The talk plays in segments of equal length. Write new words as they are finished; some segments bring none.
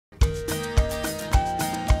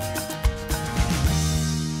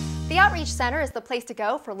Outreach Center is the place to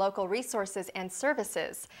go for local resources and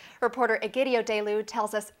services. Reporter Egidio Delu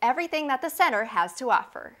tells us everything that the center has to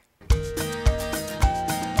offer.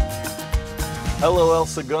 Hello El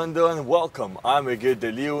Segundo and welcome. I'm Egidio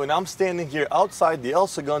Delu and I'm standing here outside the El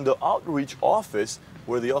Segundo Outreach office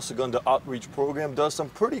where the El Segundo Outreach program does some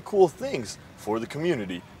pretty cool things for the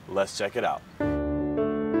community. Let's check it out.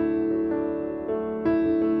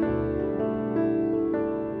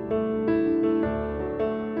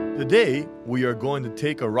 Today, we are going to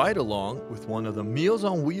take a ride along with one of the Meals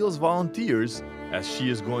on Wheels volunteers as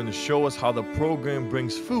she is going to show us how the program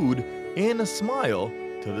brings food and a smile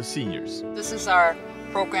to the seniors. This is our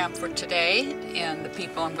program for today and the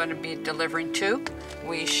people I'm going to be delivering to.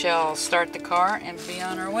 We shall start the car and be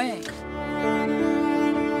on our way.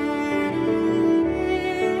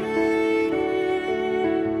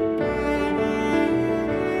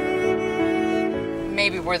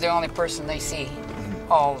 Maybe we're the only person they see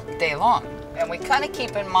all day long. And we kind of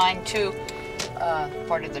keep in mind too,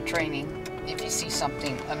 part of the training, if you see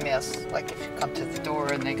something amiss, like if you come to the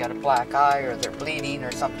door and they got a black eye or they're bleeding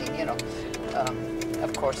or something, you know,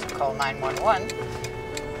 of course call 911,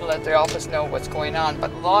 let the office know what's going on.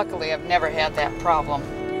 But luckily I've never had that problem.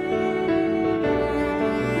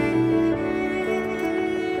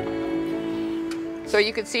 So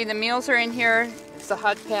you can see the meals are in here. It's a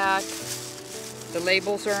hot pack. The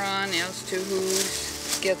labels are on as to who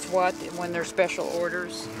gets what when they're special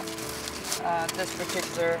orders. This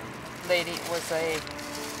particular lady was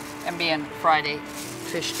being Friday,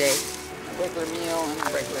 fish day, a regular meal and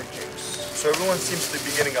a regular juice. So everyone seems to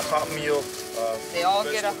be getting a hot meal. They all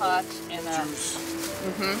get a hot and a juice.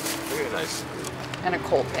 Very nice. And a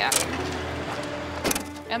cold pack.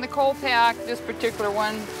 And the cold pack, this particular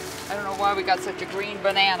one, I don't know why we got such a green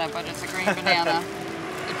banana, but it's a green banana.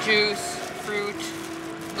 The juice, fruit,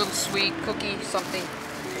 little sweet cookie, something.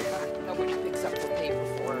 Nobody picks up the paper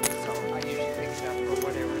for it, so I usually pick it up for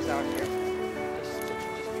whatever's out here. Just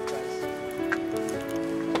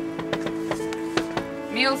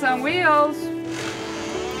because. Meals on Wheels. You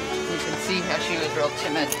can see how she was real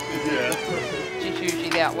timid. Yeah. She's usually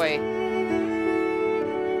that way.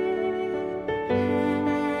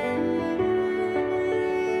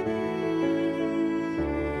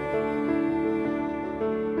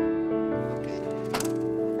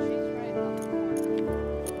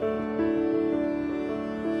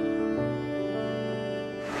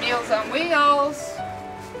 Meals on Wheels.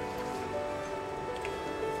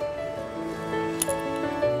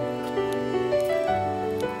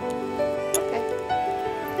 Okay.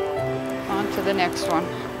 On to the next one.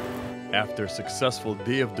 After a successful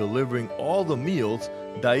day of delivering all the meals,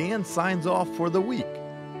 Diane signs off for the week.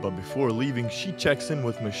 But before leaving, she checks in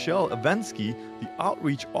with Michelle Evensky, the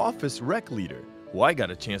Outreach Office Rec Leader, who I got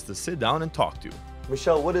a chance to sit down and talk to.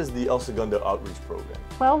 Michelle, what is the El Segundo Outreach Program?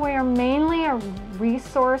 Well, we are mainly a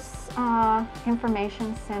resource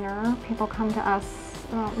information center. People come to us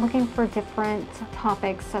looking for different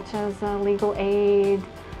topics such as legal aid,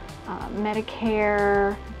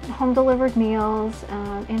 Medicare, home-delivered meals,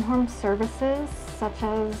 in-home services such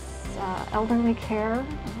as elderly care,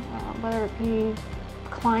 whether it be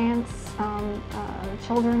clients,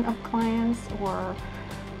 children of clients, or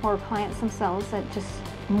clients themselves that just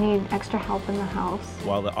need extra help in the house.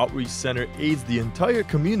 While the Outreach Center aids the entire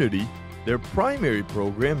community, their primary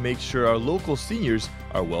program makes sure our local seniors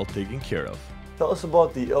are well taken care of. Tell us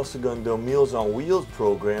about the El Segundo Meals on Wheels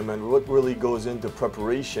program and what really goes into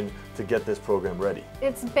preparation to get this program ready.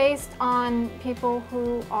 It's based on people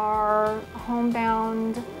who are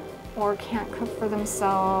homebound or can't cook for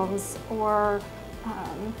themselves, or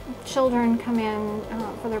children come in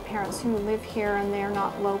for their parents who live here and they're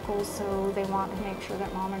not local, so they want to make sure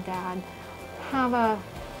that mom and dad have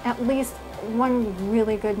at least one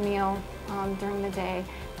really good meal during the day.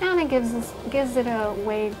 And it gives it a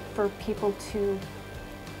way for people to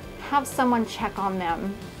have someone check on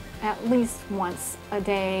them at least once a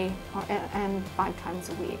day and 5 times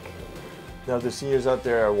a week. Now, if the seniors out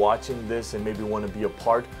there are watching this and maybe want to be a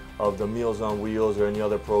part of the Meals on Wheels or any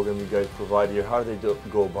other program you guys provide here, how do they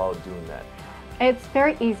go about doing that? It's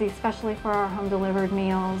very easy, especially for our home-delivered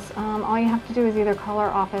meals. All you have to do is either call our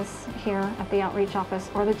office here at the Outreach office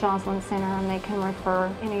or the Joslin Center, and they can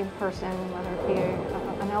refer any person, whether it be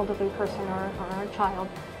an elderly person or a child,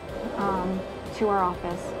 to our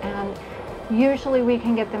office. And usually we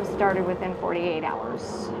can get them started within 48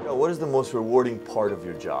 hours. What is the most rewarding part of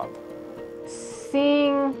your job?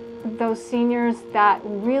 Seeing those seniors that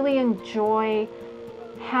really enjoy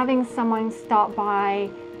having someone stop by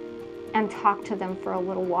and talk to them for a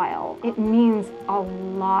little while. It means a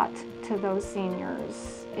lot to those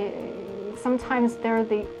seniors. Sometimes they're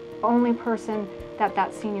the only person that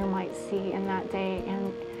that senior might see in that day,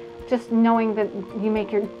 and just knowing that you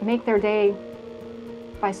make their day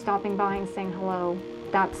by stopping by and saying hello,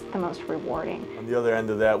 that's the most rewarding. On the other end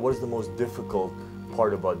of that, what is the most difficult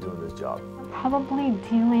part about doing this job? Probably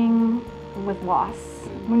dealing with loss.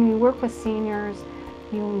 When you work with seniors,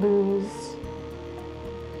 you lose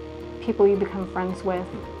people you become friends with.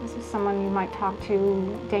 This is someone you might talk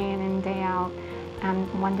to day in and day out, and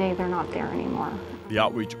one day they're not there anymore. The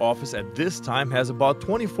outreach office at this time has about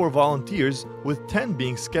 24 volunteers, with 10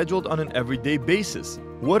 being scheduled on an everyday basis.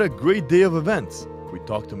 What a great day of events! We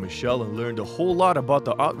talked to Michelle and learned a whole lot about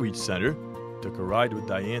the Outreach Center. Took a ride with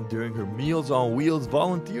Diane during her Meals on Wheels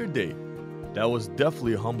volunteer day. That was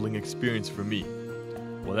definitely a humbling experience for me.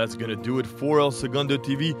 Well, that's gonna do it for El Segundo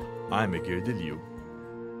TV. I'm Miguel Delio.